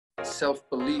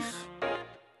self-belief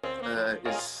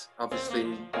is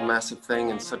obviously a massive thing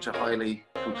in such a highly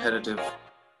competitive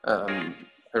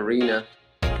arena.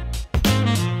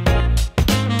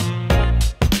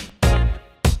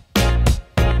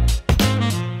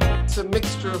 It's a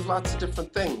mixture of lots of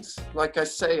different things. Like I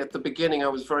say at the beginning, I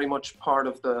was very much part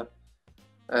of the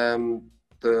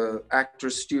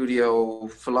actor's studio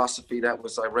philosophy. That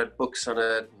was, I read books on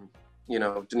it, and, you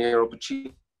know, De Niro,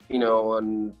 Pacino,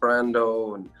 and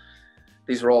Brando, and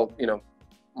these are all, you know,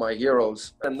 my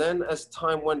heroes. And then as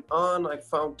time went on, I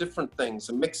found different things,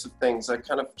 a mix of things. I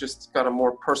kind of just got a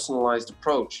more personalized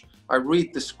approach. I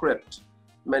read the script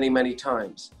many, many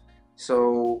times.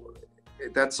 So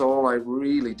that's all I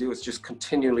really do, is just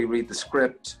continually read the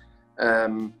script.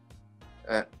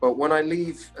 But when I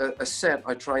leave a set,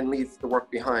 I try and leave the work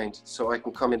behind so I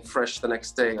can come in fresh the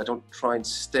next day. I don't try and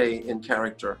stay in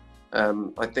character.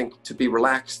 I think to be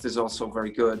relaxed is also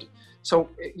very good. So,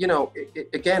 you know,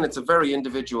 again, it's a very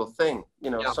individual thing. You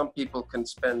know, yeah. Some people can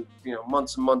spend, you know,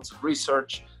 months and months of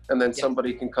research, and then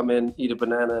somebody can come in, eat a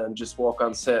banana, and just walk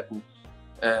on set,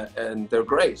 and they're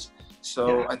great.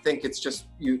 So I think it's just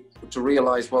you to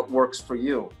realize what works for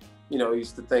you. You know, I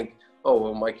used to think, oh,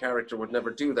 well, my character would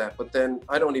never do that. But then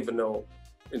I don't even know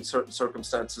in certain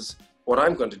circumstances what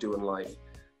I'm going to do in life.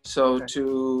 So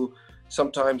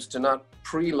sometimes to not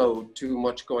preload too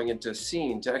much going into a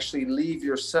scene, to actually leave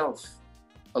yourself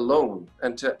alone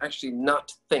and to actually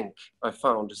not think, I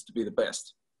found, is to be the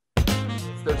best.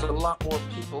 There's a lot more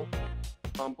people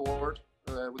on board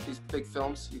with these big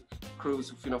films,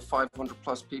 crews of, you know, 500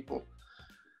 plus people.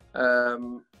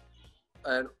 And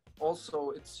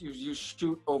also it's you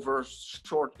shoot over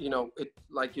short, you know,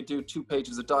 like you do 2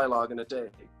 pages of dialogue in a day.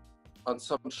 On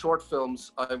some short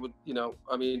films, I would, you know,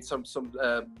 I mean, some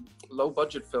low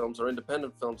budget films or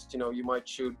independent films, you know, you might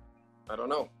shoot, I don't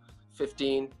know,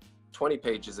 15, 20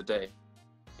 pages a day,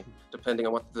 depending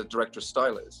on what the director's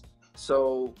style is.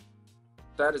 So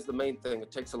that is the main thing. It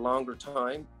takes a longer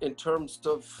time. In terms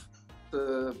of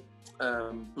the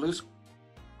blue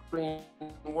screen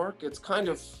work, it's kind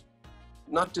of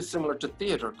not dissimilar to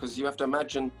theater, because you have to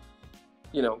imagine,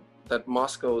 you know, that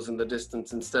Moscow's in the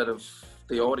distance instead of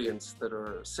the audience that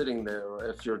are sitting there,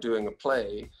 if you're doing a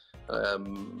play,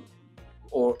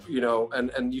 or, you know,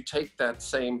 and you take that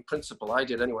same principle, I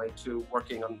did anyway, to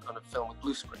working on a film with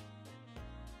blue screen.